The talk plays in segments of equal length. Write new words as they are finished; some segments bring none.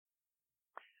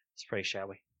Let's pray, shall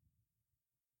we?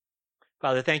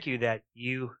 Father, thank you that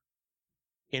you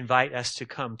invite us to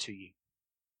come to you.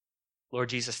 Lord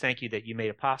Jesus, thank you that you made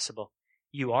it possible.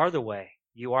 You are the way.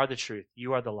 You are the truth.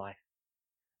 You are the life.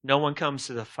 No one comes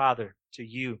to the Father, to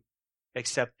you,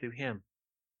 except through him.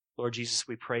 Lord Jesus,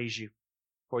 we praise you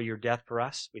for your death for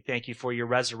us. We thank you for your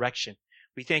resurrection.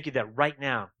 We thank you that right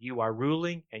now you are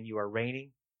ruling and you are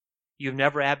reigning. You've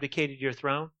never abdicated your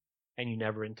throne, and you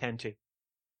never intend to.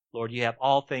 Lord, you have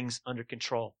all things under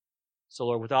control. So,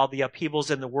 Lord, with all the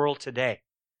upheavals in the world today,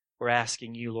 we're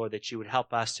asking you, Lord, that you would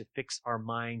help us to fix our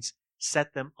minds,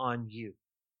 set them on you,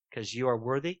 because you are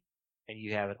worthy and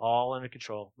you have it all under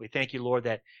control. We thank you, Lord,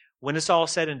 that when it's all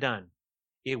said and done,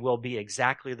 it will be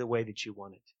exactly the way that you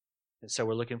want it. And so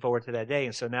we're looking forward to that day.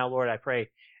 And so now, Lord, I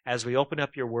pray as we open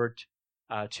up your word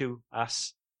to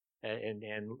us and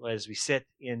as we sit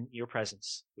in your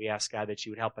presence, we ask, God, that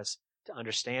you would help us to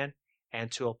understand and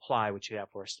to apply what you have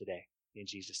for us today. In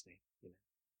Jesus' name, amen.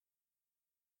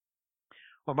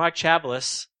 Well, Mark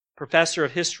Chabalis, professor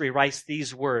of history, writes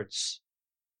these words.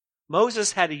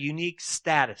 Moses had a unique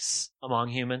status among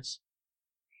humans.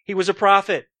 He was a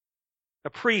prophet, a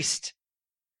priest,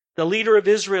 the leader of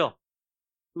Israel.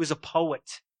 He was a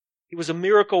poet. He was a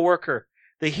miracle worker,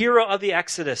 the hero of the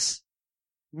Exodus,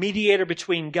 mediator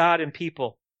between God and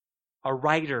people, a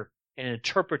writer and an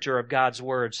interpreter of God's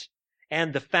words,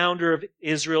 and the founder of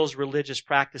Israel's religious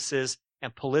practices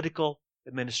and political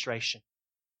administration.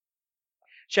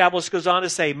 Chabalis goes on to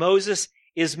say, Moses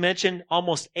is mentioned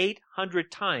almost 800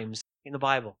 times in the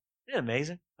Bible. Isn't it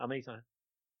amazing? How many times?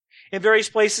 In various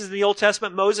places in the Old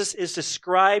Testament, Moses is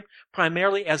described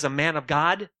primarily as a man of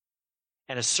God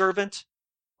and a servant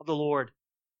of the Lord.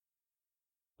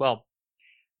 Well,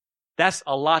 that's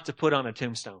a lot to put on a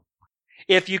tombstone.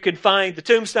 If you can find the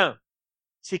tombstone.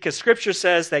 See, because Scripture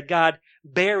says that God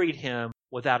buried him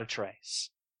without a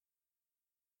trace.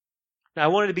 Now, I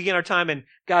wanted to begin our time in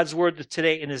God's Word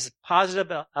today in as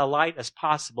positive a light as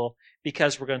possible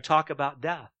because we're going to talk about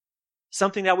death.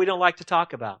 Something that we don't like to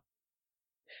talk about.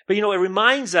 But it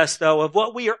reminds us, though, of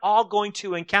what we are all going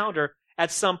to encounter at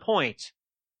some point.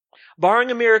 Barring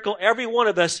a miracle, every one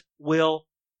of us will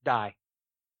die.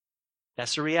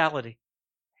 That's the reality.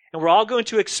 And we're all going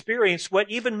to experience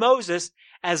what even Moses,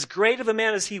 as great of a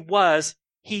man as he was,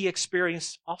 he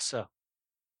experienced also.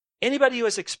 Anybody who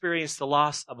has experienced the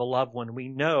loss of a loved one, we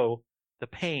know the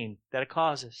pain that it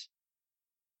causes.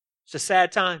 It's a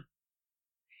sad time.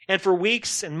 And for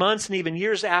weeks and months and even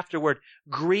years afterward,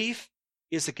 grief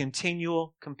is a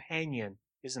continual companion,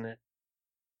 isn't it?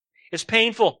 It's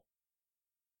painful.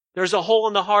 There's a hole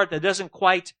in the heart that doesn't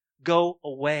quite go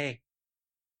away.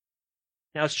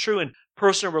 Now, it's true in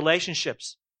personal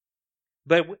relationships.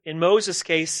 But in Moses'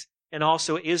 case, and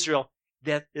also Israel,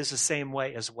 death is the same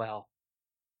way as well.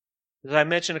 As I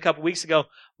mentioned a couple weeks ago,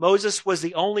 Moses was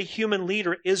the only human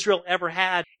leader Israel ever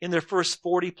had in their first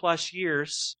 40 plus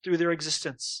years through their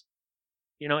existence.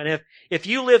 And if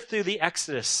you lived through the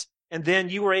Exodus and then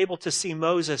you were able to see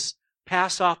Moses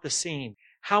pass off the scene,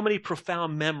 how many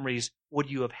profound memories would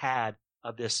you have had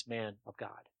of this man of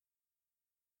God?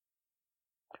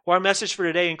 Well, our message for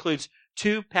today includes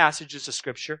two passages of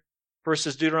Scripture. First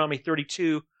is Deuteronomy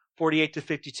 32, 48 to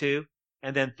 52,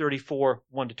 and then 34,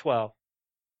 1 to 12.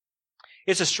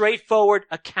 It's a straightforward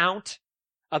account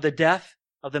of the death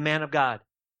of the man of God,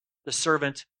 the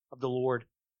servant of the Lord.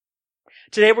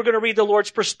 Today we're going to read the Lord's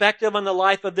perspective on the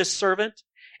life of this servant,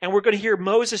 and we're going to hear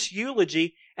Moses'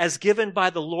 eulogy as given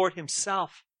by the Lord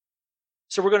himself.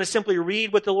 So we're going to simply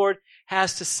read what the Lord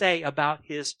has to say about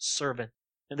his servant.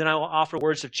 And then I will offer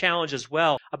words of challenge as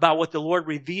well about what the Lord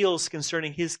reveals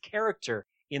concerning his character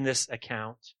in this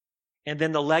account. And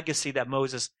then the legacy that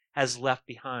Moses has left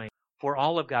behind for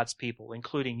all of God's people,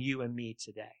 including you and me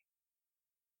today.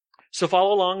 So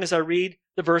follow along as I read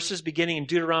the verses beginning in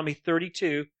Deuteronomy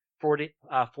 32,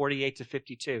 48 to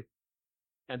 52.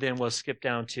 And then we'll skip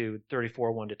down to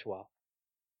 34, 1 to 12.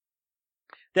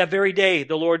 That very day,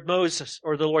 the Lord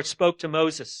spoke to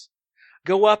Moses,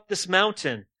 "Go up this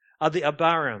mountain of the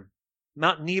Abarim,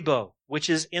 Mount Nebo, which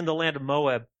is in the land of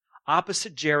Moab,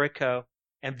 opposite Jericho,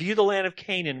 and view the land of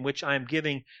Canaan, which I am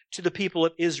giving to the people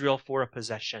of Israel for a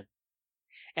possession.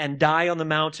 And die on the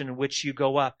mountain which you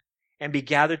go up, and be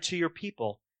gathered to your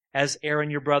people, as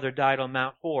Aaron your brother died on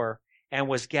Mount Hor, and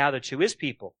was gathered to his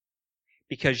people,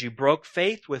 because you broke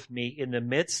faith with me in the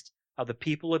midst of the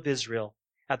people of Israel,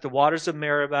 at the waters of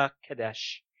Meribah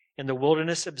Kadesh, in the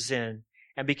wilderness of Zin,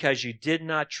 and because you did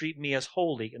not treat me as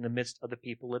holy in the midst of the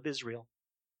people of Israel.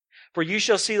 For you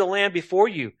shall see the land before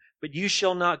you, but you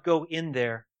shall not go in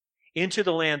there, into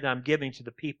the land that I'm giving to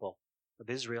the people of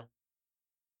Israel.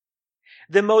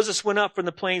 Then Moses went up from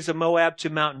the plains of Moab to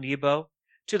Mount Nebo,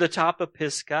 to the top of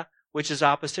Pisgah, which is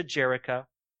opposite Jericho.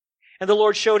 And the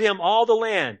Lord showed him all the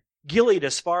land, Gilead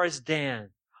as far as Dan,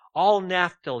 all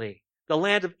Naphtali, the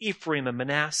land of Ephraim and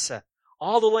Manasseh,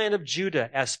 all the land of Judah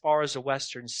as far as the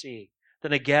western sea, the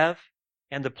Negev,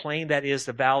 and the plain that is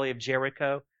the valley of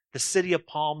Jericho, the city of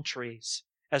palm trees,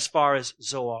 as far as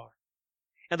Zoar.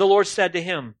 And the Lord said to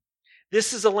him,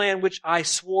 this is the land which I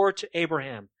swore to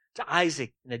Abraham, to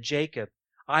Isaac, and to Jacob.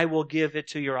 I will give it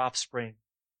to your offspring.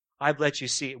 I've let you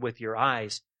see it with your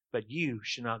eyes, but you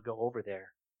should not go over there.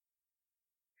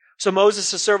 So Moses,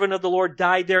 the servant of the Lord,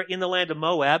 died there in the land of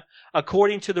Moab,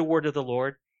 according to the word of the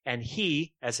Lord, and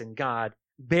he, as in God,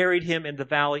 buried him in the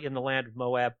valley in the land of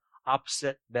Moab,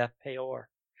 opposite Beth Peor.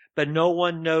 But no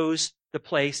one knows the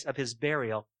place of his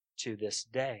burial to this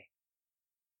day.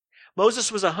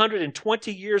 Moses was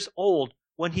 120 years old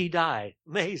when he died.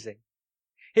 Amazing.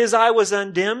 His eye was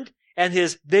undimmed and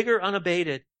his vigor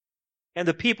unabated. And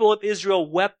the people of Israel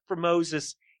wept for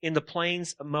Moses in the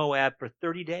plains of Moab for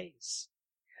 30 days.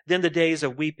 Then the days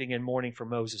of weeping and mourning for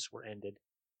Moses were ended.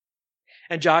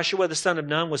 And Joshua the son of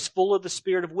Nun was full of the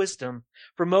spirit of wisdom,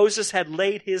 for Moses had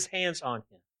laid his hands on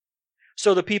him.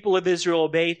 So the people of Israel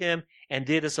obeyed him and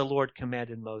did as the Lord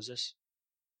commanded Moses.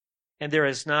 And there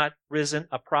has not risen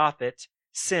a prophet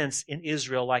since in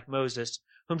Israel like Moses,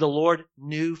 whom the Lord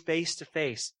knew face to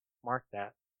face. Mark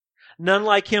that. None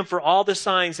like him for all the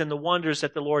signs and the wonders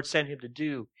that the Lord sent him to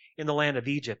do in the land of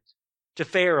Egypt, to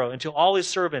Pharaoh and to all his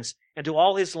servants and to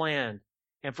all his land,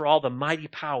 and for all the mighty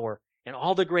power and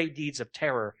all the great deeds of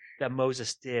terror that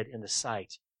Moses did in the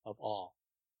sight of all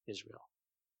Israel.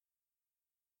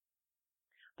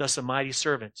 Thus a mighty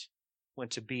servant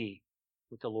went to be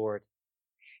with the Lord.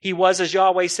 He was, as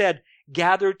Yahweh said,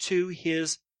 gathered to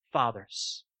his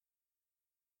fathers.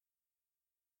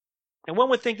 And one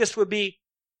would think this would be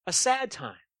a sad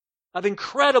time of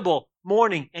incredible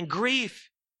mourning and grief.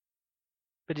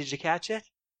 But did you catch it?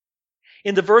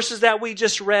 In the verses that we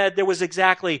just read, there was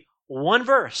exactly one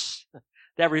verse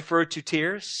that referred to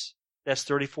tears. That's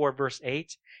 34 verse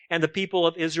 8. And the people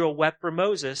of Israel wept for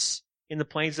Moses in the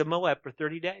plains of Moab for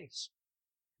 30 days.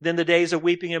 Then the days of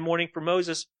weeping and mourning for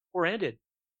Moses were ended.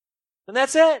 And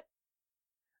that's it.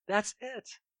 That's it.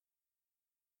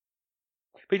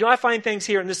 But I find things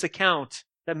here in this account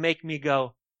that make me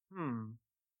go,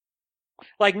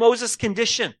 Like Moses'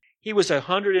 condition. He was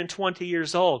 120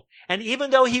 years old. And even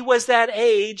though he was that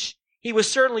age, he was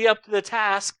certainly up to the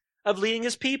task of leading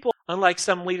his people, unlike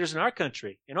some leaders in our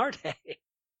country, in our day.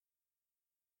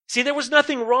 See, there was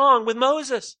nothing wrong with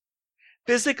Moses.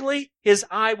 Physically, his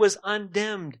eye was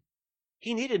undimmed.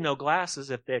 He needed no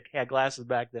glasses if they had glasses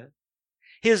back then.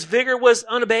 His vigor was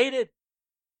unabated.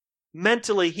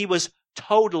 Mentally, he was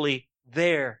totally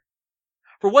there.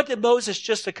 For what did Moses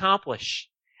just accomplish?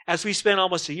 As we spent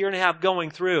almost a year and a half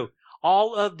going through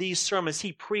all of these sermons,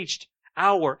 he preached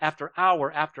hour after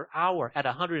hour after hour at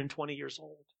 120 years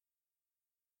old.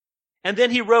 And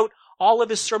then he wrote all of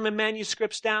his sermon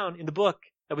manuscripts down in the book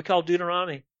that we call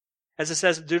Deuteronomy, as it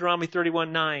says in Deuteronomy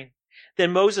 31:9.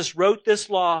 Then Moses wrote this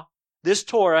law, this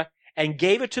Torah, and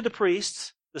gave it to the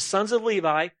priests, the sons of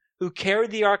Levi, who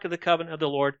carried the ark of the covenant of the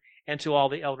Lord, and to all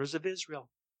the elders of Israel.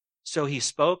 So he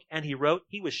spoke and he wrote.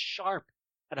 He was sharp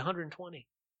at 120.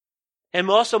 And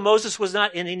also Moses was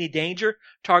not in any danger,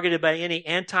 targeted by any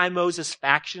anti-Moses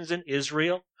factions in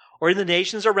Israel or in the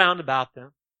nations around about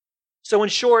them. So in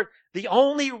short, the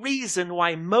only reason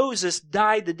why Moses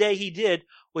died the day he did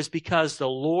was because the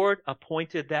Lord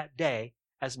appointed that day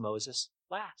as Moses'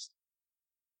 last.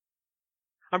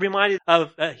 I'm reminded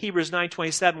of Hebrews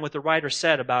 9:27, what the writer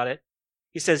said about it.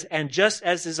 He says, and just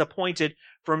as is appointed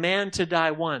for man to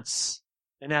die once,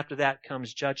 and after that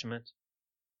comes judgment.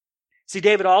 See,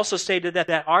 David also stated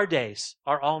that our days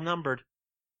are all numbered.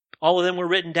 All of them were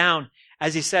written down,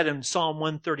 as he said in Psalm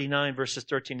 139, verses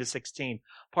 13 to 16,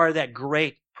 part of that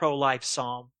great pro-life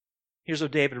psalm. Here's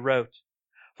what David wrote.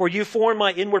 For you formed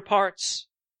my inward parts.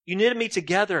 You knitted me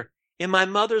together in my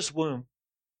mother's womb.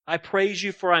 I praise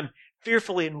you, for I'm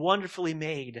fearfully and wonderfully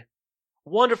made.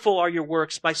 Wonderful are your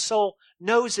works. My soul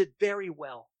knows it very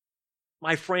well.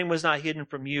 My frame was not hidden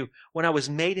from you when I was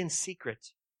made in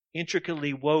secret,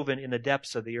 intricately woven in the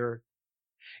depths of the earth.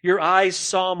 Your eyes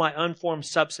saw my unformed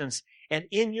substance, and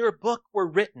in your book were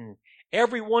written,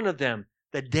 every one of them,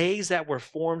 the days that were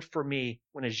formed for me,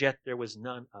 when as yet there was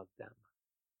none of them.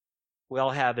 We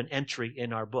all have an entry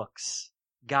in our books.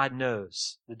 God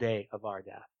knows the day of our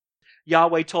death.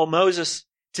 Yahweh told Moses,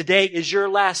 today is your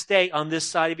last day on this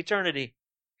side of eternity.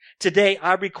 Today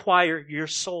I require your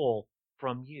soul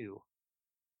from you.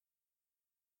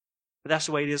 But that's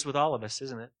the way it is with all of us,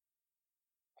 isn't it?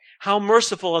 How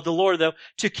merciful of the Lord, though,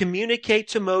 to communicate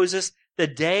to Moses the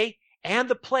day and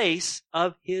the place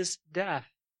of his death.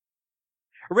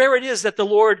 Rare it is that the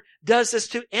Lord does this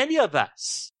to any of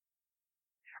us.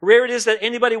 Rare it is that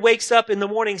anybody wakes up in the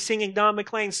morning singing Don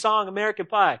McLean's song, American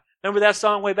Pie. Remember that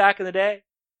song way back in the day?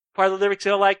 Part of the lyrics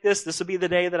go like this: "This will be the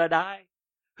day that I die."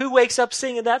 Who wakes up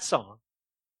singing that song?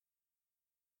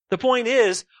 The point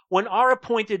is, when our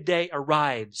appointed day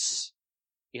arrives,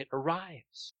 it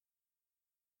arrives.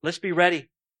 Let's be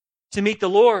ready to meet the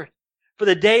Lord, for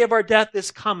the day of our death is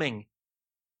coming.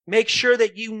 Make sure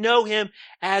that you know him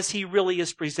as he really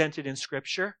is presented in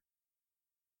Scripture,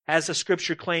 as the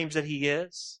Scripture claims that he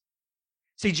is.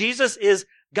 See, Jesus is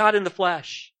God in the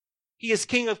flesh. He is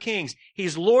King of kings.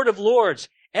 He's Lord of lords.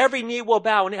 Every knee will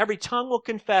bow and every tongue will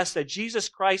confess that Jesus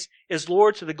Christ is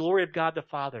Lord to the glory of God the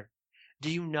Father. Do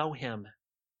you know him?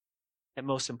 And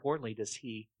most importantly, does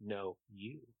he know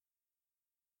you?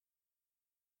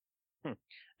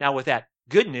 Now with that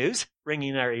good news ringing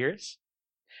in our ears,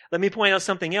 let me point out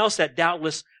something else that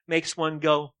doubtless makes one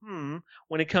go,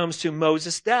 when it comes to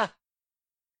Moses' death.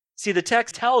 See, the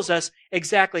text tells us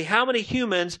exactly how many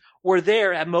humans were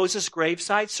there at Moses'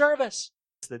 graveside service.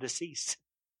 The deceased.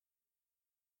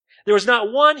 There was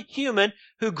not one human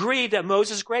who grieved at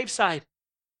Moses' graveside.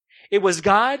 It was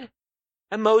God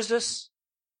and Moses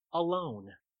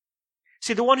alone.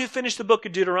 See, the one who finished the book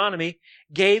of Deuteronomy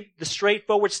gave the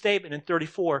straightforward statement in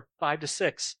 34,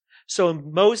 5-6. So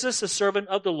Moses, the servant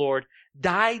of the Lord,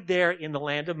 died there in the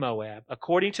land of Moab,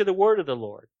 according to the word of the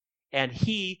Lord. And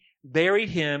he buried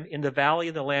him in the valley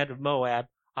of the land of Moab,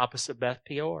 opposite Beth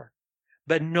Peor.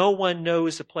 But no one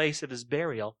knows the place of his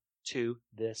burial to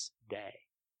this day.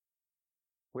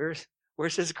 Where's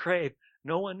his grave?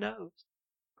 No one knows.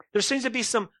 There seems to be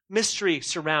some mystery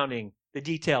surrounding the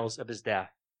details of his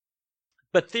death.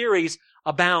 But theories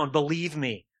abound, believe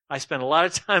me. I spent a lot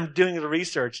of time doing the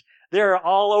research. They're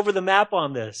all over the map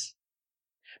on this.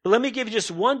 But let me give you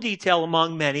just one detail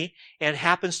among many, and it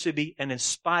happens to be an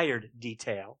inspired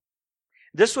detail.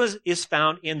 This is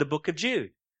found in the book of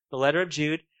Jude, the letter of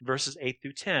Jude, verses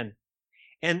 8-10.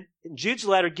 And Jude's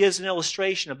letter gives an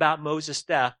illustration about Moses'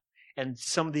 death and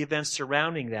some of the events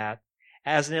surrounding that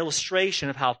as an illustration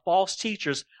of how false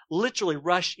teachers literally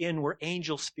rush in where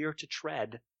angels fear to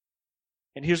tread.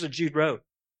 And here's what Jude wrote.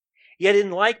 Yet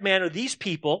in like manner, these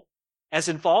people, as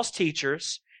in false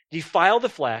teachers, defile the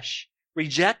flesh,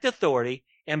 reject authority,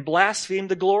 and blaspheme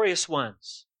the glorious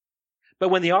ones. But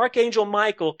when the archangel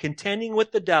Michael, contending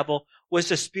with the devil, was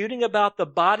disputing about the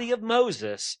body of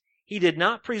Moses, he did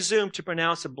not presume to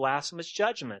pronounce a blasphemous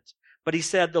judgment, but he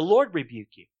said, "The Lord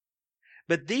rebuke you."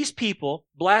 But these people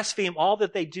blaspheme all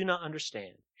that they do not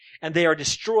understand, and they are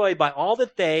destroyed by all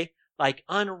that they, like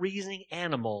unreasoning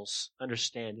animals,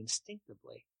 understand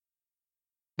instinctively.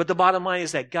 But the bottom line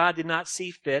is that God did not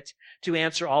see fit to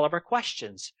answer all of our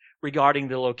questions regarding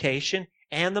the location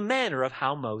and the manner of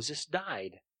how Moses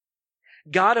died.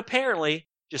 God apparently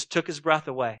just took his breath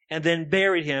away and then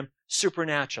buried him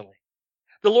supernaturally.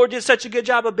 The Lord did such a good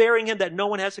job of burying him that no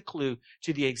one has a clue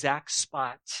to the exact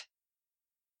spot.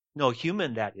 No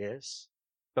human, that is.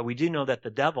 But we do know that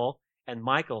the devil and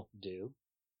Michael do.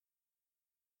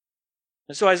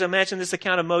 And so, as I mentioned, this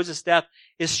account of Moses' death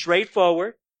is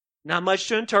straightforward, not much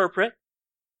to interpret,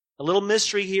 a little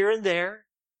mystery here and there.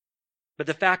 But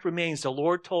the fact remains, the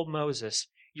Lord told Moses,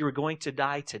 "You are going to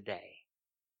die today."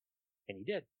 And he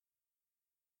did.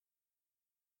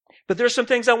 But there's some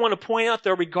things I want to point out,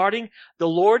 though, regarding the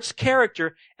Lord's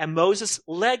character and Moses'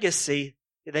 legacy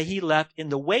that he left in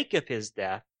the wake of his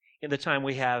death in the time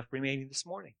we have remaining this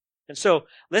morning. And so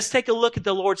let's take a look at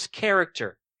the Lord's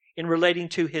character in relating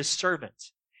to his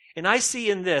servant. And I see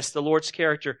in this, the Lord's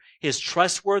character, his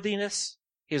trustworthiness,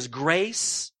 his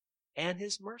grace, and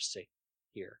his mercy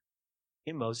here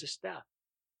in Moses' death.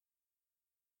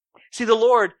 See, the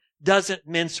Lord doesn't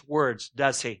mince words,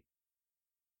 does he?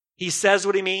 He says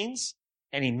what he means,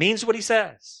 and he means what he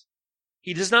says.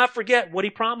 He does not forget what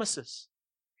he promises.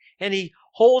 And he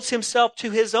holds himself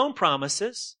to his own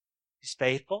promises. He's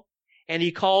faithful. And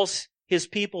he calls his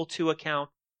people to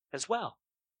account as well.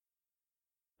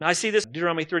 Now I see this in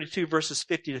Deuteronomy 32, verses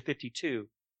 50-52.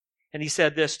 And he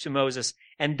said this to Moses,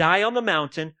 "And die on the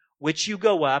mountain which you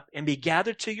go up, and be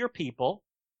gathered to your people,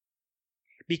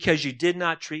 because you did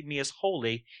not treat me as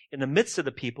holy in the midst of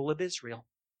the people of Israel.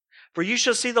 For you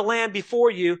shall see the land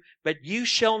before you, but you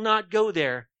shall not go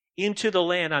there into the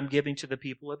land I'm giving to the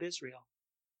people of Israel."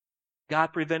 God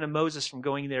prevented Moses from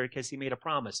going there because he made a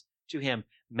promise to him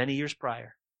many years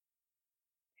prior.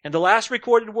 And the last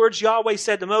recorded words Yahweh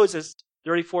said to Moses,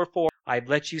 34:4, "I've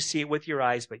let you see it with your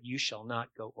eyes, but you shall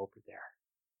not go over there."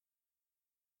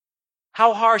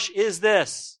 How harsh is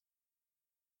this?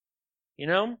 You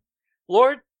know,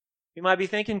 Lord, you might be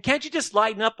thinking, can't you just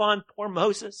lighten up on poor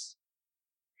Moses?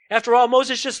 After all,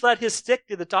 Moses just let his stick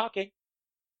do the talking.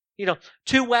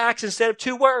 2 whacks instead of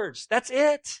 2 words. That's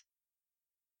it.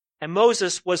 And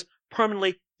Moses was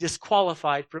permanently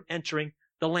disqualified from entering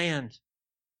the land.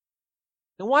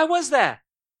 And why was that?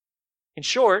 In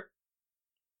short,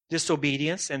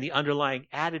 disobedience and the underlying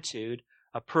attitude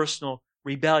of personal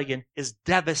rebellion is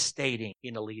devastating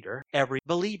in a leader, every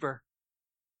believer.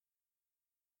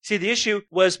 See, the issue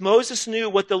was Moses knew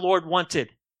what the Lord wanted.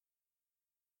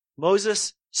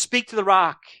 Moses, speak to the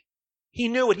rock. He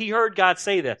knew it. He heard God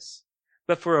say this.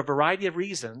 But for a variety of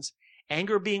reasons,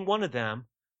 anger being one of them,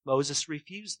 Moses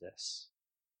refused this.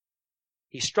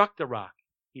 He struck the rock.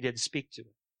 He didn't speak to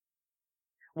it.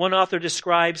 One author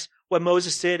describes what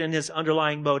Moses did and his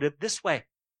underlying motive this way: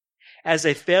 as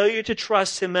a failure to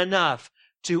trust him enough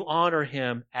to honor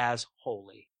him as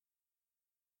holy.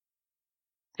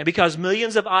 And because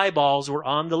millions of eyeballs were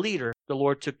on the leader, the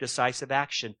Lord took decisive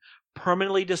action,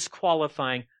 permanently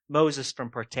disqualifying Moses from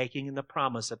partaking in the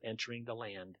promise of entering the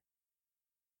land.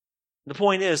 The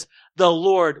point is, the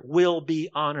Lord will be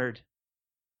honored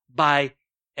by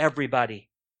everybody.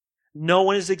 No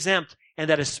one is exempt, and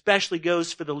that especially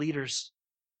goes for the leaders.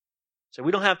 So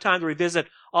we don't have time to revisit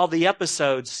all the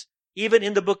episodes, even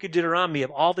in the book of Deuteronomy,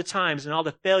 of all the times and all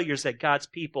the failures that God's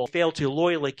people failed to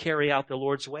loyally carry out the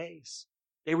Lord's ways.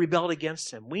 They rebelled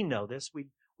against him. We know this.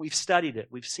 We've studied it.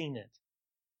 We've seen it.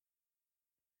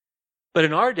 But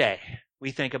in our day,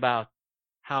 we think about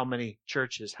how many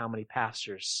churches, how many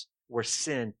pastors where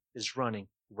sin is running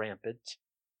rampant,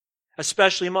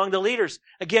 especially among the leaders.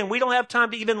 Again, we don't have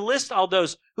time to even list all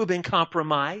those who've been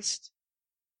compromised.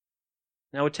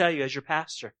 And I would tell you, as your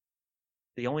pastor,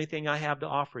 the only thing I have to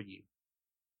offer you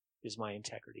is my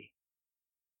integrity.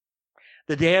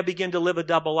 The day I begin to live a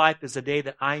double life is the day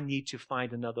that I need to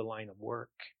find another line of work.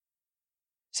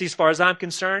 See, as far as I'm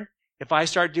concerned, if I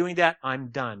start doing that, I'm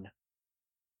done.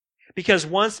 Because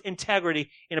once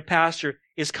integrity in a pastor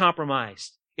is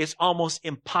compromised, it's almost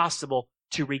impossible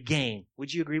to regain.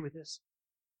 Would you agree with this?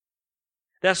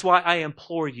 That's why I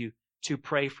implore you to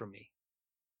pray for me.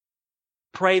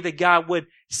 Pray that God would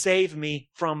save me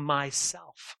from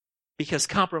myself, because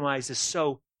compromise is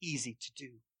so easy to do.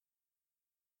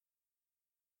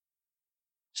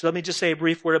 So let me just say a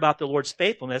brief word about the Lord's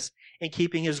faithfulness in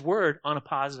keeping his word on a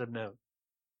positive note.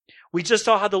 We just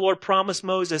saw how the Lord promised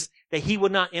Moses that he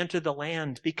would not enter the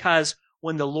land, because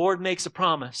when the Lord makes a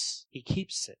promise, he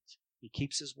keeps it. He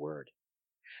keeps his word.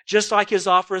 Just like his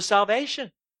offer of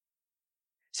salvation.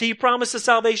 See, he promises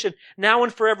salvation now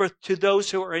and forever to those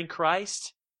who are in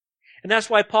Christ. And that's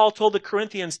why Paul told the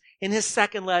Corinthians in his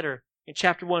second letter, in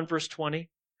chapter 1, verse 20,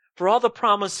 for all the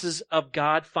promises of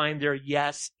God find their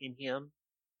yes in him.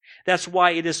 That's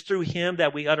why it is through him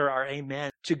that we utter our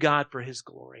amen to God for his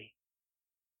glory.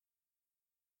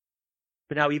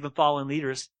 But now even fallen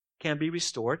leaders can be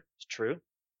restored. It's true.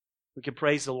 We can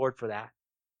praise the Lord for that.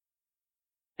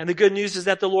 And the good news is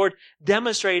that the Lord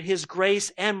demonstrated his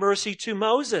grace and mercy to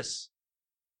Moses.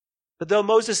 But though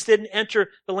Moses didn't enter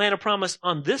the land of promise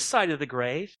on this side of the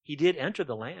grave, he did enter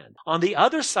the land on the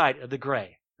other side of the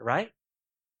grave, right?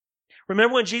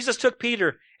 Remember when Jesus took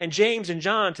Peter and James and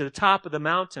John to the top of the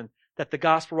mountain that the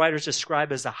gospel writers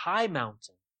describe as a high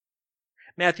mountain?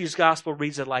 Matthew's gospel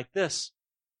reads it like this.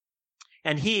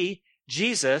 And he,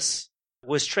 Jesus,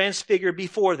 was transfigured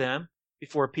before them,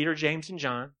 before Peter, James, and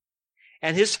John.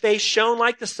 And his face shone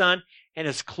like the sun, and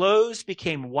his clothes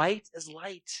became white as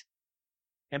light.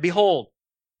 And behold,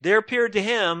 there appeared to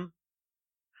him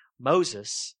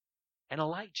Moses and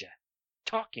Elijah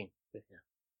talking with him.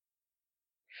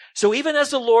 So even as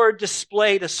the Lord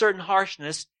displayed a certain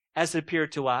harshness as it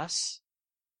appeared to us,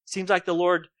 it seems like the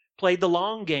Lord played the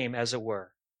long game, as it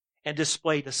were, and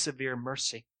displayed a severe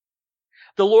mercy.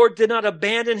 The Lord did not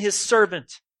abandon his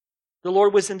servant. The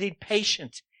Lord was indeed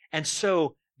patient and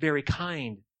so very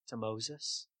kind to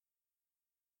Moses.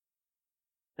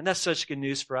 And that's such good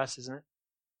news for us, isn't it?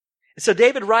 And so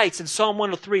David writes in Psalm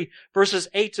 103, verses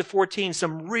 8 to 14,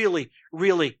 some really,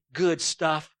 really good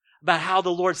stuff about how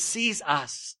the Lord sees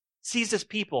us, sees his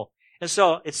people. And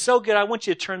so it's so good. I want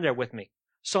you to turn there with me.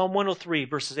 Psalm 103,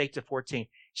 verses 8 to 14.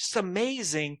 Just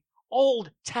amazing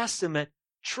Old Testament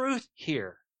truth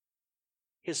here.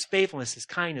 His faithfulness, his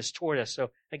kindness toward us.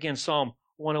 So again, Psalm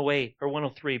 108 or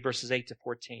 103, verses 8 to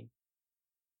 14.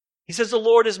 He says, the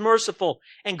Lord is merciful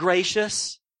and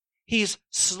gracious. He's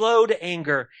slow to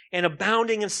anger and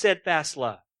abounding in steadfast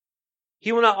love.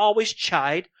 He will not always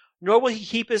chide, nor will he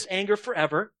keep his anger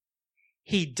forever.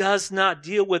 He does not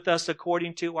deal with us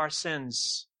according to our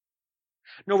sins,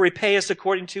 nor repay us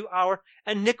according to our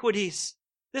iniquities.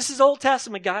 This is Old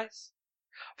Testament, guys.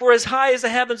 For as high as the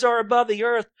heavens are above the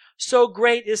earth, so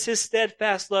great is his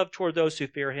steadfast love toward those who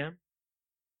fear him.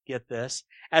 Get this.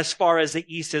 As far as the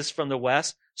east is from the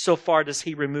west, so far does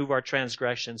he remove our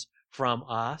transgressions from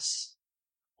us.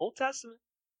 Old Testament.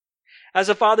 As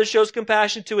a father shows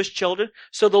compassion to his children,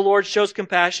 so the Lord shows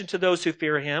compassion to those who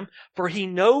fear him. For he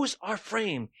knows our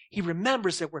frame. He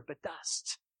remembers that we're but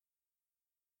dust.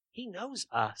 He knows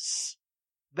us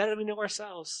better than we know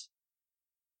ourselves.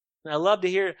 And I love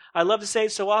to say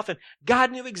it so often.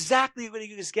 God knew exactly what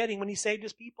he was getting when he saved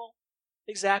his people.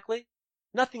 Exactly.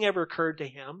 Nothing ever occurred to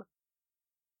him.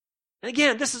 And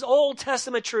again, this is Old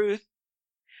Testament truth.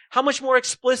 How much more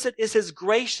explicit is his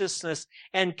graciousness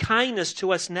and kindness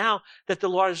to us now that the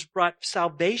Lord has brought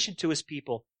salvation to his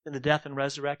people in the death and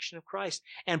resurrection of Christ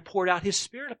and poured out his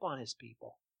Spirit upon his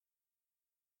people.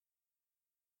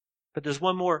 But there's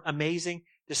one more amazing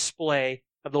display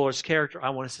of the Lord's character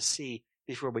I want us to see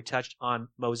before we touch on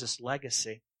Moses'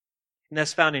 legacy. And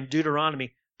that's found in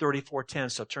Deuteronomy 34:10.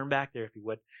 So turn back there if you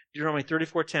would. Deuteronomy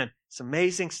 34:10. It's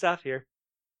amazing stuff here.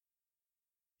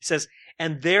 He says,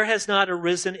 and there has not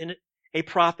arisen in a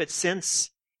prophet since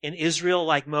in Israel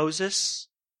like Moses,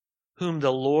 whom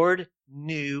the Lord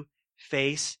knew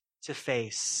face to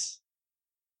face.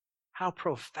 How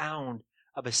profound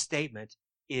of a statement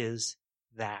is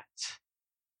that?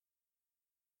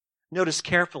 Notice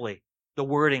carefully the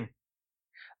wording.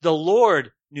 The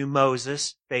Lord knew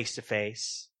Moses face to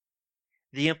face.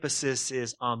 The emphasis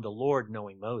is on the Lord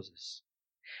knowing Moses.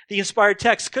 The inspired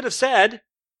text could have said,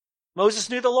 Moses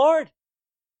knew the Lord.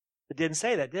 It didn't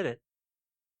say that, did it?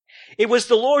 It was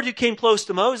the Lord who came close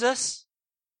to Moses.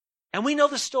 And we know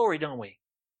the story, don't we?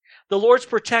 The Lord's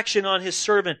protection on his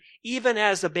servant, even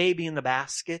as a baby in the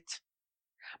basket.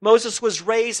 Moses was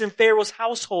raised in Pharaoh's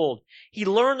household. He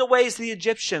learned the ways of the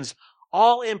Egyptians,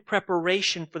 all in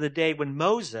preparation for the day when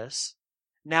Moses,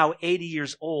 now 80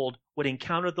 years old, would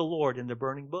encounter the Lord in the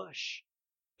burning bush.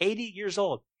 80 years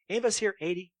old. Any of us here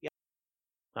 80? Yeah.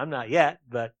 I'm not yet,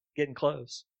 but getting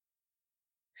close.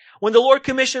 When the Lord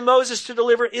commissioned Moses to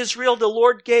deliver Israel, the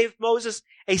Lord gave Moses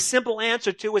a simple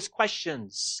answer to his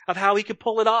questions of how he could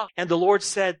pull it off. And the Lord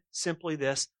said simply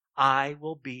this, I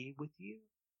will be with you.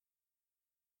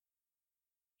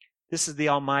 This is the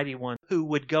Almighty One who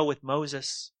would go with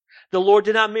Moses. The Lord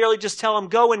did not merely just tell him,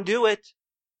 go and do it,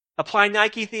 apply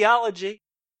Nike theology,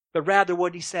 but rather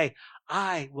what did he say?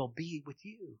 I will be with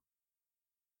you.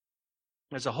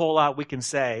 There's a whole lot we can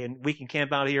say, and we can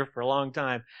camp out here for a long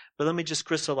time, but let me just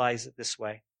crystallize it this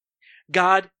way.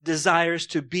 God desires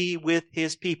to be with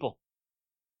his people,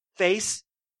 face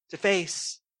to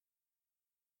face.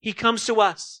 He comes to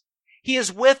us. He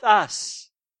is with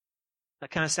us.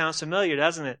 That kind of sounds familiar,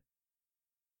 doesn't it?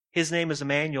 His name is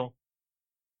Emmanuel,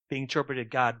 being interpreted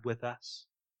God with us.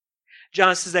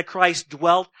 John says that Christ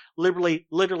dwelt,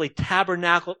 literally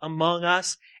tabernacled among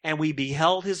us, and we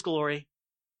beheld his glory.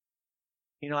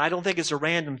 You know, I don't think it's a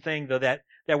random thing, though, that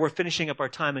we're finishing up our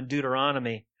time in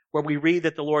Deuteronomy, where we read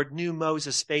that the Lord knew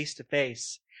Moses face to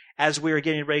face, as we are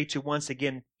getting ready to once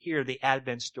again hear the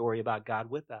Advent story about God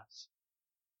with us.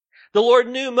 The Lord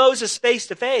knew Moses face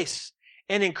to face,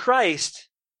 and in Christ,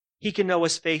 he can know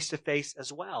us face to face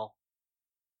as well.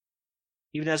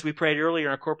 Even as we prayed earlier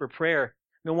in our corporate prayer,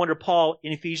 no wonder Paul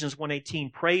in Ephesians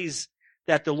 1:18 prays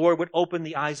that the Lord would open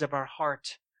the eyes of our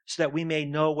heart so that we may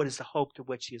know what is the hope to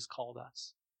which he has called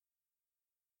us.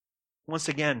 Once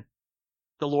again,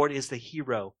 the Lord is the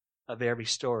hero of every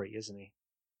story, isn't he?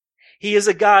 He is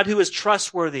a God who is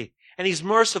trustworthy, and he's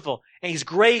merciful, and he's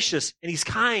gracious, and he's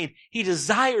kind. He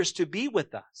desires to be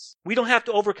with us. We don't have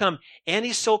to overcome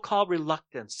any so-called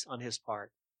reluctance on his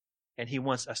part, and he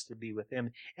wants us to be with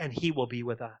him, and he will be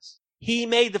with us. He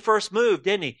made the first move,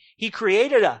 didn't he? He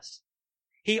created us.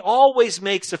 He always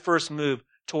makes the first move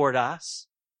toward us.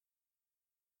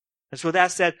 And so with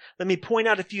that said, let me point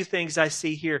out a few things I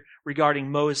see here regarding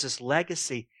Moses'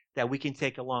 legacy that we can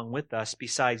take along with us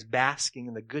besides basking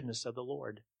in the goodness of the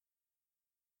Lord.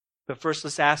 But first,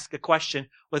 let's ask a question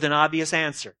with an obvious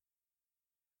answer.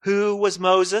 Who was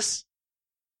Moses?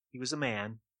 He was a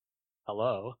man.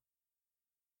 Hello.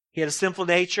 He had a sinful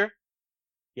nature.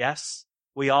 Yes,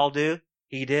 we all do.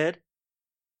 He did.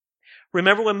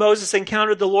 Remember when Moses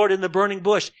encountered the Lord in the burning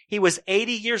bush? He was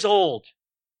 80 years old.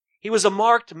 He was a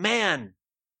marked man.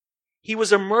 He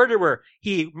was a murderer.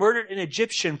 He murdered an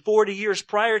Egyptian 40 years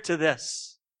prior to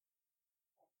this.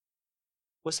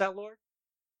 What's that, Lord?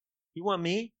 You want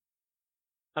me?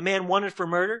 A man wanted for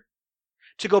murder?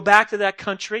 To go back to that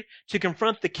country? To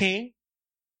confront the king?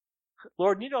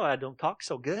 Lord, you know I don't talk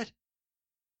so good.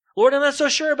 Lord, I'm not so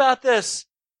sure about this.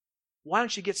 why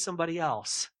don't you get somebody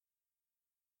else?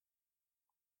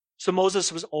 So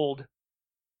Moses was old.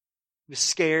 He was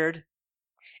scared.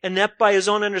 Inept by his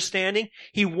own understanding.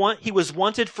 He was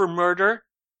wanted for murder.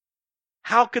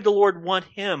 How could the Lord want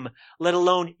him, let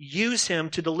alone use him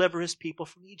to deliver his people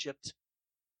from Egypt?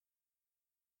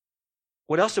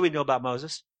 What else do we know about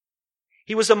Moses?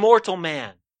 He was a mortal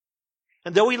man.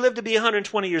 And though he lived to be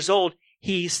 120 years old,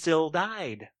 he still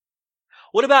died.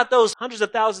 What about those hundreds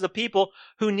of thousands of people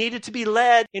who needed to be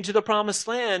led into the promised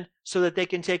land so that they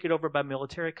can take it over by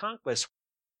military conquest?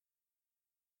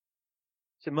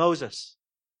 To Moses,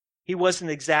 he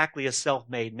wasn't exactly a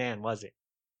self-made man, was he?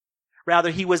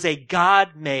 Rather, he was a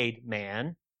God-made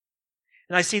man.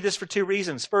 And I see this for two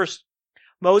reasons. First,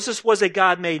 Moses was a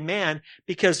God-made man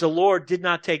because the Lord did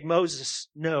not take Moses'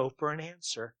 no for an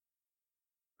answer.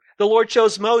 The Lord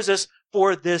chose Moses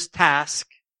for this task.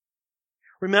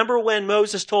 Remember when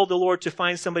Moses told the Lord to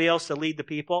find somebody else to lead the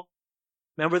people?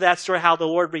 Remember that story, how the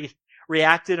Lord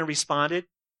reacted and responded?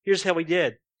 Here's how he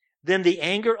did. Then the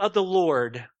anger of the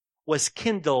Lord was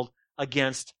kindled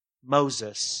against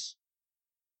Moses.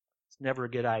 It's never a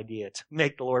good idea to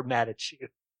make the Lord mad at you.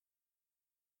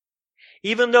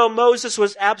 Even though Moses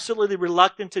was absolutely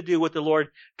reluctant to do what the Lord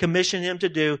commissioned him to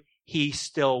do, he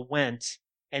still went.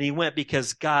 And he went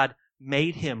because God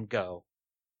made him go.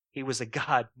 He was a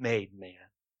God-made man.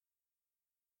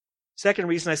 Second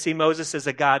reason I see Moses as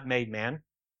a God-made man.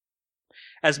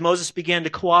 As Moses began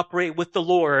to cooperate with the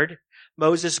Lord,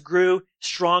 Moses grew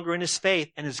stronger in his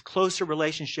faith and his closer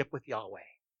relationship with Yahweh.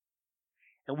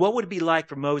 And what would it be like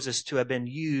for Moses to have been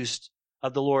used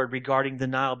of the Lord regarding the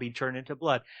Nile being turned into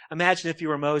blood? Imagine if you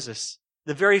were Moses.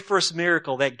 The very first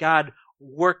miracle that God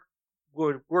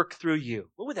would work through you.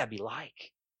 What would that be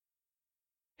like?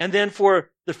 And then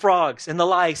for the frogs and the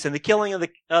lice and the killing of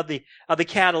the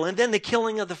cattle, and then the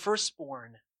killing of the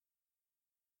firstborn.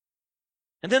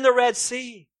 And then the Red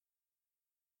Sea.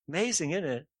 Amazing, isn't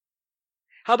it?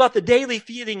 How about the daily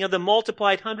feeding of the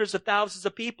multiplied hundreds of thousands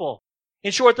of people?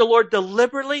 In short, the Lord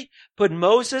deliberately put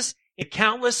Moses in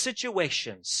countless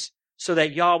situations so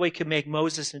that Yahweh could make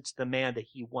Moses into the man that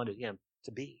he wanted him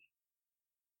to be.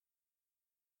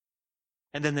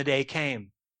 And then the day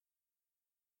came,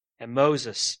 and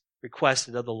Moses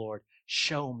requested of the Lord,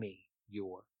 show me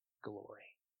your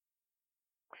glory.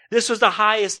 This was the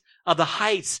highest of the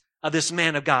heights of this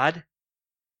man of God,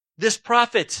 this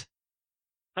prophet.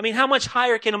 I mean, how much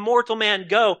higher can a mortal man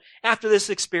go after this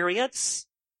experience?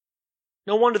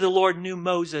 No wonder the Lord knew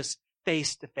Moses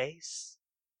face to face.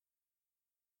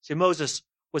 See, Moses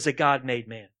was a God-made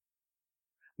man.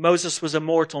 Moses was a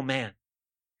mortal man.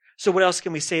 So what else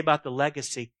can we say about the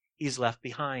legacy he's left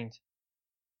behind?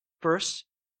 First,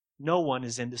 no one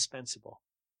is indispensable.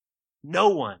 No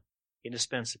one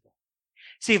indispensable.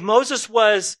 See, if Moses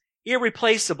was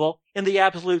irreplaceable in the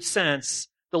absolute sense,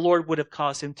 the Lord would have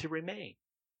caused him to remain.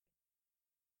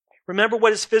 Remember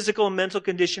what his physical and mental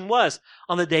condition was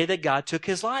on the day that God took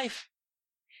his life.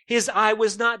 His eye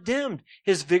was not dimmed.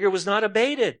 His vigor was not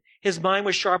abated. His mind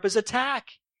was sharp as a tack.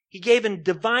 He gave him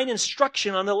divine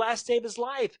instruction on the last day of his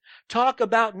life. Talk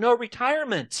about no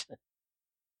retirement.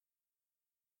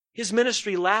 His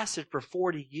ministry lasted for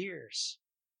 40 years.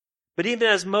 But even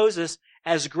as Moses,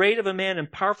 as great of a man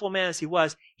and powerful man as he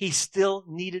was, he still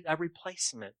needed a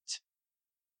replacement.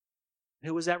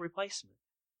 Who was that replacement?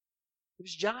 It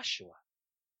was Joshua.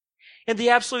 In the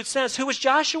absolute sense, who was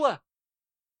Joshua?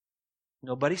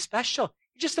 Nobody special.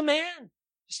 Just a man.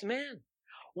 Just a man.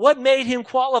 What made him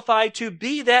qualified to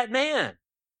be that man?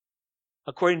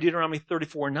 According to Deuteronomy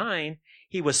 34:9,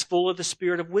 he was full of the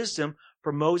spirit of wisdom,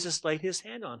 for Moses laid his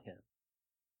hand on him.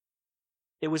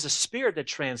 It was a spirit that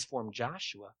transformed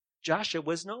Joshua. Joshua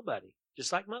was nobody,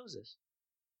 just like Moses.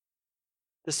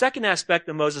 The second aspect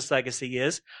of Moses' legacy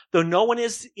is, though no one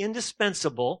is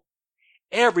indispensable,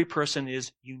 every person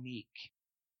is unique,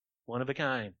 one of a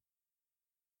kind.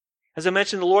 As I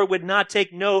mentioned, the Lord would not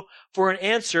take no for an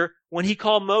answer when he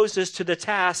called Moses to the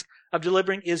task of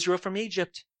delivering Israel from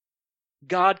Egypt.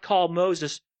 God called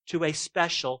Moses to a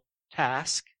special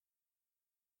task.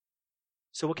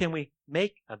 So what can we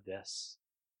make of this?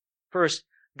 First,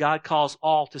 God calls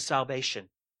all to salvation,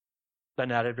 but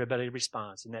not everybody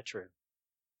responds. Isn't that true?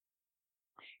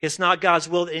 It's not God's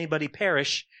will that anybody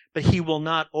perish, but he will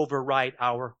not override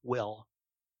our will.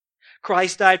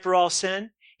 Christ died for all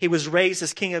sin. He was raised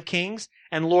as King of Kings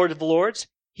and Lord of Lords.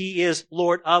 He is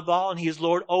Lord of all, and he is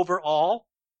Lord over all.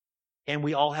 And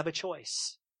we all have a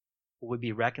choice. Will we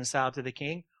be reconciled to the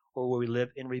King, or will we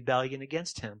live in rebellion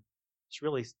against him? It's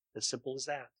really as simple as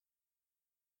that.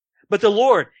 But the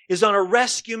Lord is on a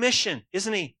rescue mission,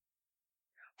 isn't he?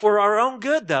 For our own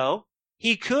good, though,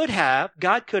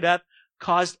 God could have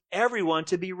caused everyone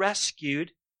to be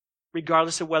rescued,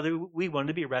 regardless of whether we wanted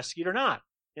to be rescued or not.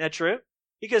 Isn't that true?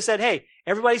 He could have said, hey,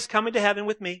 everybody's coming to heaven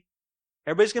with me.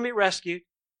 Everybody's going to be rescued.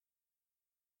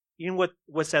 You know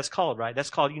what's that's called, right? That's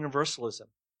called universalism.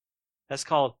 That's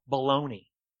called baloney.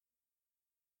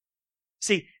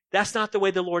 See, that's not the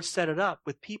way the Lord set it up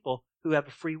with people who have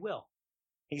a free will.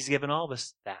 He's given all of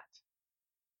us that.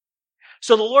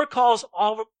 So the Lord calls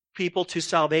all people to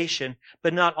salvation,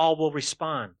 but not all will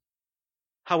respond.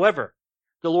 However,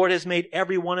 the Lord has made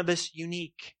every one of us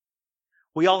unique.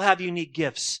 We all have unique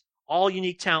gifts, all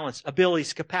unique talents,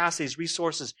 abilities, capacities,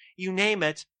 resources. You name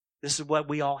it, this is what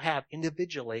we all have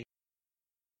individually.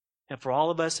 And for all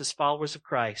of us as followers of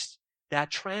Christ, that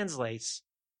translates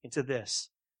into this.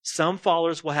 Some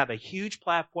followers will have a huge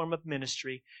platform of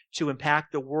ministry to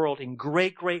impact the world in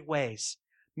great, great ways.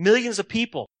 Millions of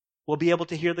people will be able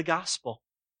to hear the gospel.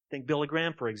 Think Billy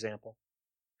Graham, for example.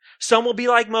 Some will be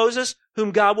like Moses,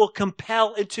 whom God will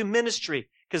compel into ministry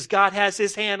because God has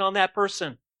his hand on that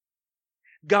person.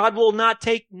 God will not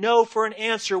take no for an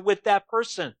answer with that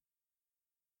person.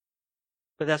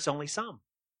 But that's only some.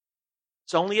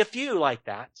 It's only a few like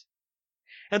that.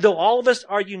 And though all of us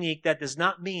are unique, that does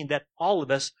not mean that all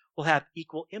of us will have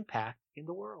equal impact in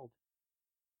the world.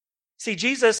 See,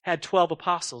 Jesus had 12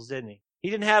 apostles, didn't he? He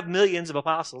didn't have millions of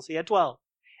apostles. He had 12.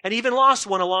 And he even lost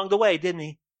one along the way, didn't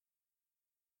he?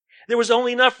 There was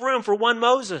only enough room for one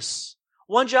Moses,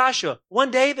 one Joshua,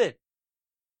 one David.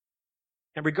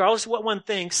 And regardless of what one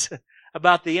thinks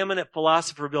about the eminent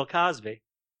philosopher Bill Cosby,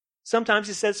 sometimes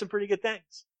he said some pretty good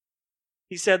things.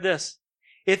 He said this,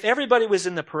 if everybody was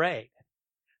in the parade,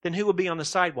 then who would be on the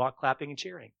sidewalk clapping and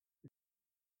cheering?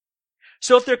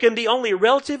 So if there can be only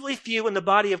relatively few in the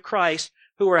body of Christ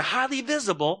who are highly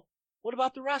visible, what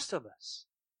about the rest of us?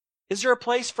 Is there a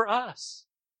place for us?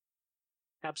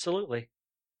 Absolutely.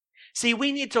 See,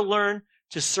 we need to learn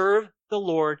to serve the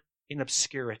Lord in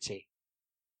obscurity,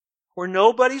 where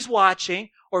nobody's watching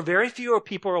or very few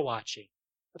people are watching.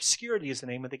 Obscurity is the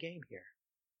name of the game here.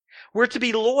 We're to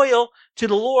be loyal to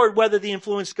the Lord whether the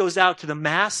influence goes out to the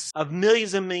mass of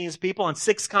millions and millions of people on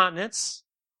 6 continents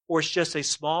or it's just a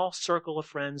small circle of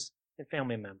friends and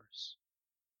family members.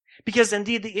 Because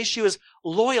indeed the issue is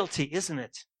loyalty, isn't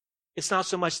it? It's not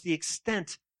so much the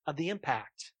extent of the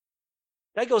impact.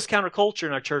 That goes counterculture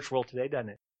in our church world today, doesn't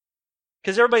it?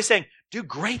 Because everybody's saying, do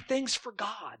great things for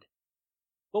God.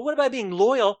 But what about being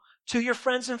loyal to your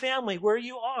friends and family where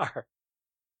you are?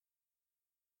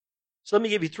 So let me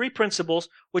give you 3 principles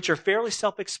which are fairly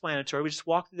self-explanatory. We just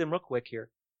walk through them real quick here.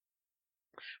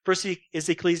 First is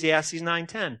Ecclesiastes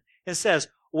 9:10. It says,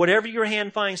 whatever your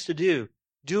hand finds to do,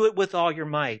 do it with all your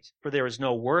might, for there is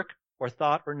no work or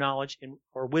thought or knowledge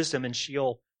or wisdom in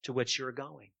Sheol to which you are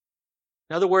going.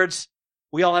 In other words,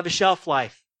 we all have a shelf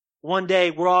life. One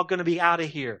day we're all going to be out of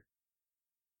here.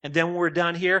 And then when we're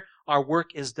done here, our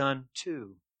work is done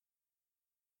too.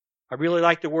 I really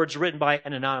like the words written by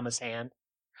an anonymous hand.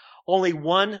 Only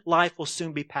one life will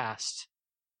soon be passed.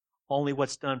 Only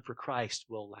what's done for Christ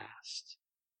will last.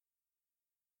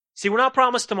 See, we're not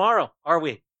promised tomorrow, are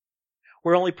we?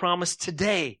 We're only promised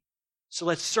today. So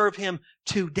let's serve him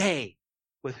today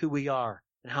with who we are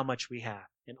and how much we have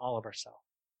in all of ourselves.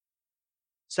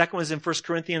 Second one is in 1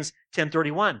 Corinthians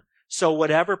 10:31. So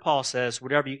whatever, Paul says,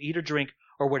 whatever you eat or drink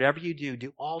or whatever you do,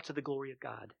 do all to the glory of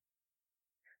God.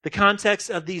 The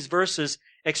context of these verses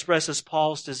expresses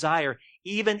Paul's desire,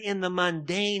 even in the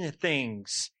mundane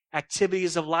things,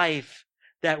 activities of life,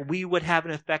 that we would have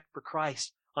an effect for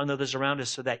Christ on others around us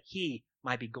so that he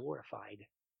might be glorified.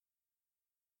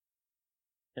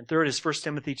 And third is 1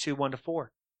 Timothy 2:1-4.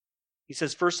 He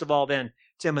says, first of all then,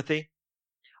 Timothy,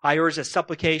 I urge that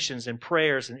supplications and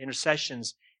prayers and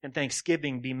intercessions and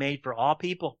thanksgiving be made for all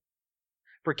people,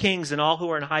 for kings and all who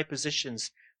are in high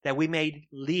positions, that we may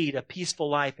lead a peaceful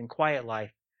life and quiet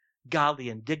life, godly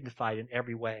and dignified in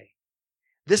every way.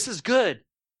 This is good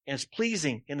and is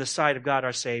pleasing in the sight of God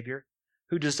our Savior,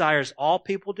 who desires all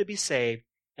people to be saved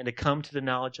and to come to the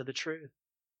knowledge of the truth.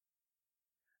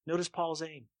 Notice Paul's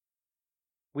aim.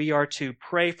 We are to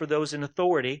pray for those in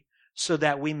authority so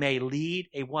that we may lead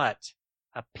a what?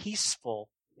 A peaceful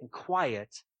and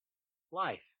quiet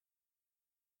life.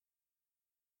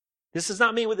 This does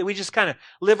not mean that we just kind of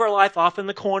live our life off in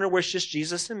the corner where it's just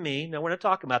Jesus and me. No, we're not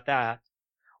talking about that.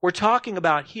 We're talking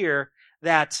about here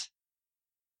that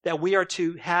we are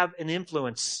to have an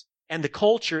influence. And the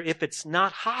culture, if it's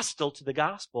not hostile to the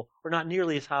gospel, or not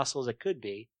nearly as hostile as it could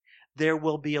be, there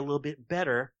will be a little bit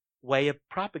better way of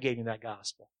propagating that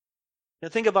gospel. Now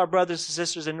think of our brothers and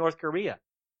sisters in North Korea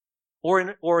or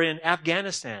in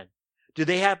Afghanistan.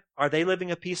 Are they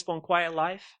living a peaceful and quiet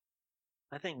life?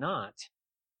 I think not.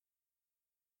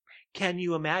 Can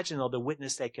you imagine, though, the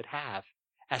witness they could have,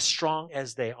 as strong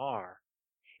as they are,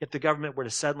 if the government were to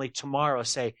suddenly tomorrow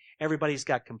say everybody's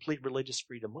got complete religious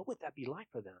freedom? What would that be like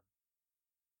for them?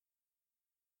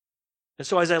 And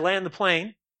so as I land the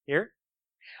plane here,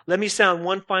 let me sound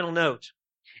one final note.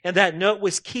 And that note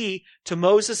was key to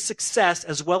Moses' success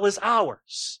as well as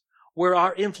ours, where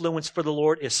our influence for the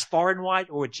Lord is far and wide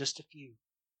or with just a few.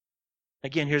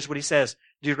 Again, here's what he says,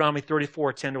 Deuteronomy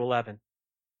 34, 10 to 11.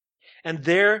 And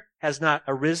there has not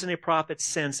arisen a prophet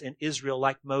since in Israel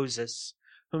like Moses,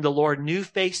 whom the Lord knew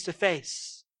face to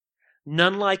face.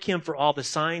 None like him for all the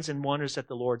signs and wonders that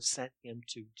the Lord sent him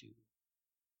to do.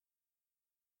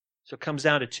 So it comes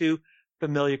down to two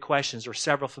familiar questions, or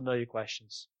several familiar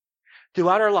questions.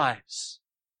 Throughout our lives,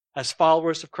 as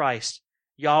followers of Christ,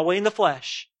 Yahweh in the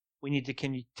flesh, we need to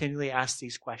continually ask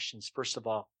these questions. First of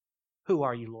all, who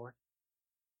are you, Lord?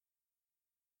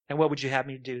 And what would you have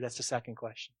me do? That's the second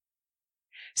question.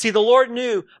 See, the Lord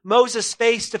knew Moses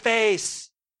face to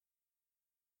face.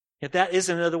 If that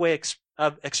isn't another way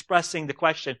of expressing the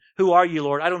question, who are you,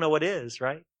 Lord? I don't know what is,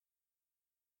 right?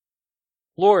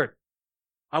 Lord,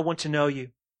 I want to know you.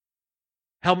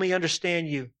 Help me understand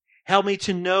you. Help me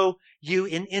to know you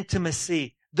in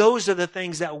intimacy. Those are the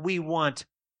things that we want,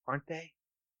 aren't they?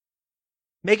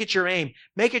 Make it your aim.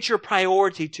 Make it your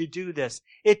priority to do this.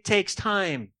 It takes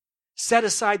time. Set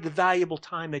aside the valuable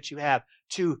time that you have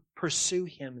to pursue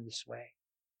him in this way.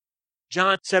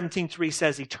 John 17:3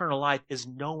 says eternal life is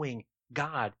knowing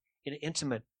God in an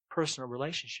intimate, personal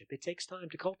relationship. It takes time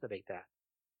to cultivate that.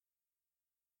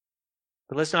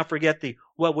 But let's not forget the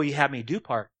what will you have me do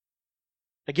part.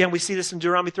 Again, we see this in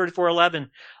Deuteronomy 34:11.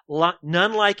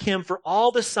 None like him for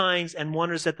all the signs and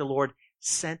wonders that the Lord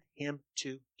sent him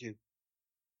to do.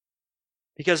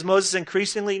 Because Moses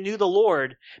increasingly knew the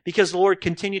Lord, because the Lord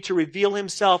continued to reveal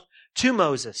himself to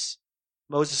Moses,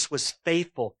 Moses was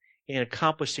faithful in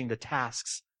accomplishing the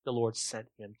tasks the Lord sent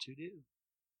him to do.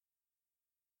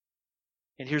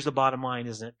 And here's the bottom line,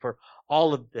 isn't it? For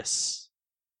all of this,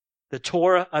 the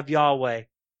Torah of Yahweh,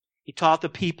 he taught the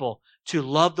people to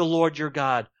love the Lord your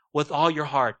God with all your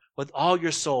heart, with all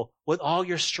your soul, with all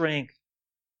your strength.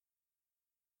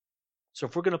 So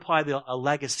if we're going to apply a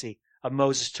legacy of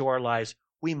Moses to our lives,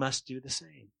 we must do the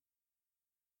same.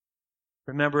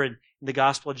 Remember in the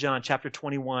Gospel of John, chapter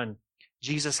 21,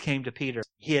 Jesus came to Peter.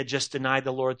 He had just denied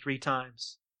the Lord 3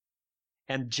 times.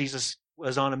 And Jesus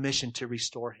was on a mission to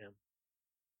restore him.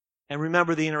 And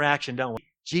remember the interaction, don't we?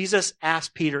 Jesus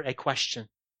asked Peter a question.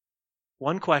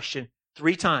 One question,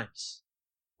 3 times.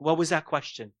 What was that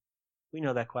question? We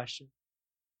know that question.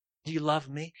 Do you love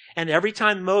me? And every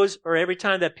time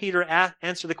that Peter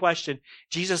answered the question,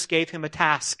 Jesus gave him a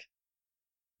task.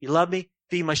 You love me?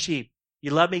 Feed my sheep. You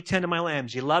love me? Tend to my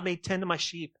lambs. You love me? Tend to my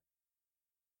sheep.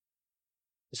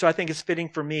 So I think it's fitting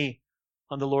for me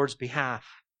on the Lord's behalf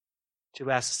to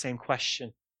ask the same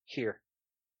question here.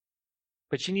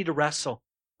 But you need to wrestle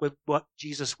with what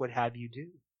Jesus would have you do.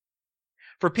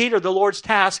 For Peter, the Lord's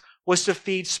task was to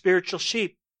feed spiritual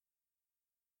sheep.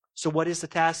 So what is the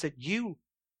task that you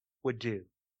would do?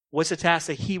 What's the task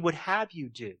that he would have you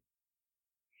do?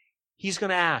 He's going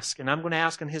to ask, and I'm going to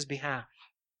ask on his behalf.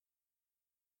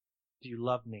 Do you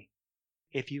love me?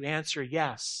 If you answer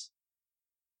yes,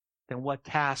 then what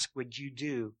task would you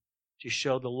do to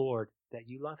show the Lord that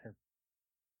you love him?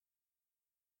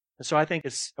 And so I think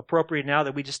it's appropriate now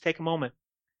that we just take a moment,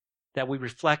 that we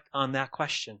reflect on that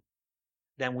question,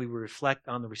 then we reflect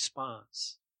on the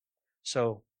response.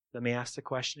 So let me ask the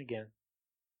question again.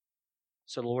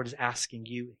 So the Lord is asking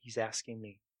you, he's asking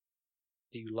me,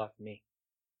 do you love me?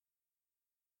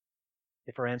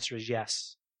 If our answer is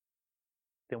yes,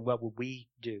 then what will we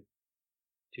do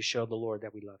to show the Lord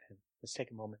that we love him? Let's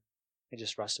take a moment and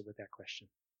just wrestle with that question.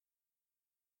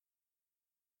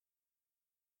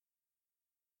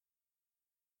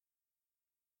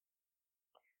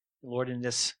 Lord, in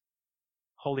this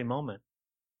holy moment,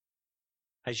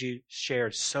 as you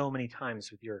shared so many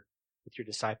times with your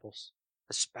disciples,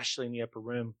 especially in the upper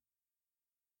room,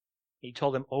 you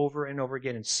told them over and over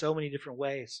again in so many different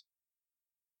ways.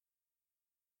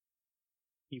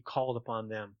 You called upon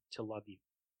them to love you.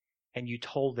 And you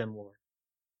told them, Lord,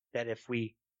 that if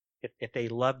they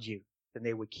loved you, then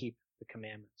they would keep the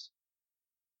commandments.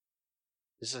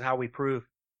 This is how we prove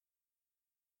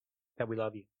that we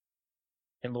love you.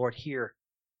 And Lord, here,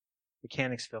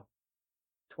 Mechanicsville,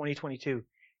 2022,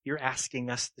 you're asking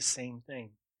us the same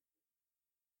thing.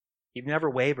 You've never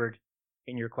wavered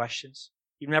in your questions.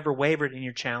 You've never wavered in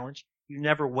your challenge. You've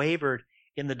never wavered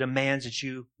in the demands that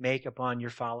you make upon your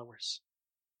followers.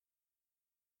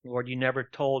 Lord, you never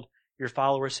told your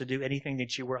followers to do anything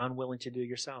that you were unwilling to do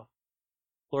yourself.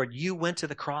 Lord, you went to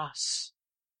the cross.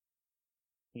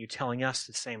 And you're telling us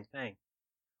the same thing.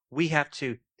 We have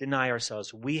to deny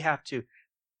ourselves. We have to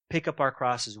pick up our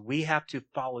crosses. We have to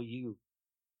follow you.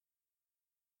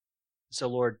 So,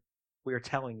 Lord, we are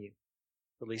telling you,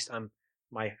 at least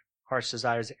my heart's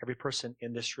desire is that every person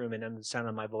in this room and under the sound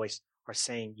of my voice are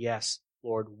saying, yes,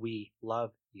 Lord, we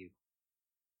love you.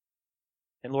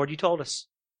 And Lord, you told us,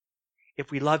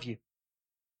 if we love you,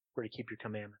 we're to keep your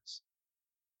commandments.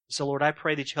 So, Lord, I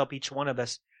pray that you help each one of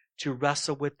us to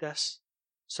wrestle with this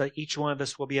so that each one of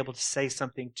us will be able to say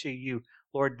something to you.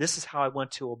 Lord, this is how I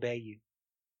want to obey you.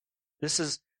 This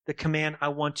is the command I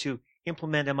want to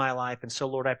implement in my life. And so,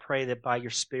 Lord, I pray that by your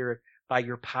Spirit, by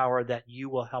your power, that you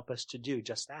will help us to do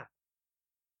just that.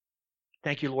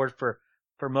 Thank you, Lord, for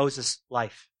Moses'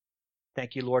 life.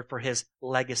 Thank you, Lord, for his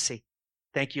legacy.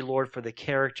 Thank you, Lord, for the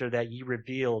character that you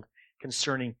revealed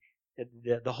concerning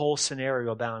the whole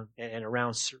scenario about and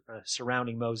around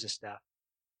surrounding Moses' death.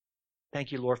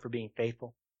 Thank you, Lord, for being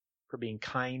faithful, for being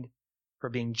kind, for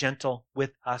being gentle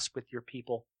with us, with your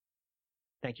people.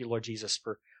 Thank you, Lord Jesus,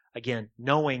 for, again,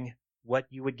 knowing what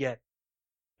you would get,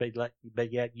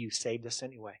 but yet you saved us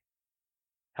anyway.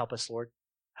 Help us, Lord.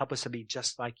 Help us to be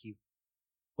just like you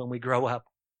when we grow up,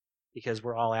 because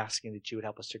we're all asking that you would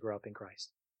help us to grow up in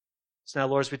Christ. So now,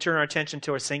 Lord, as we turn our attention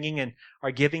to our singing and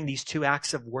our giving, these two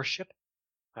acts of worship,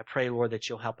 I pray, Lord, that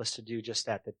you'll help us to do just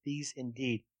that these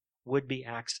indeed would be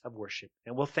acts of worship.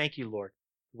 And we'll thank you, Lord,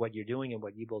 for what you're doing and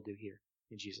what you will do here.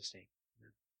 In Jesus' name.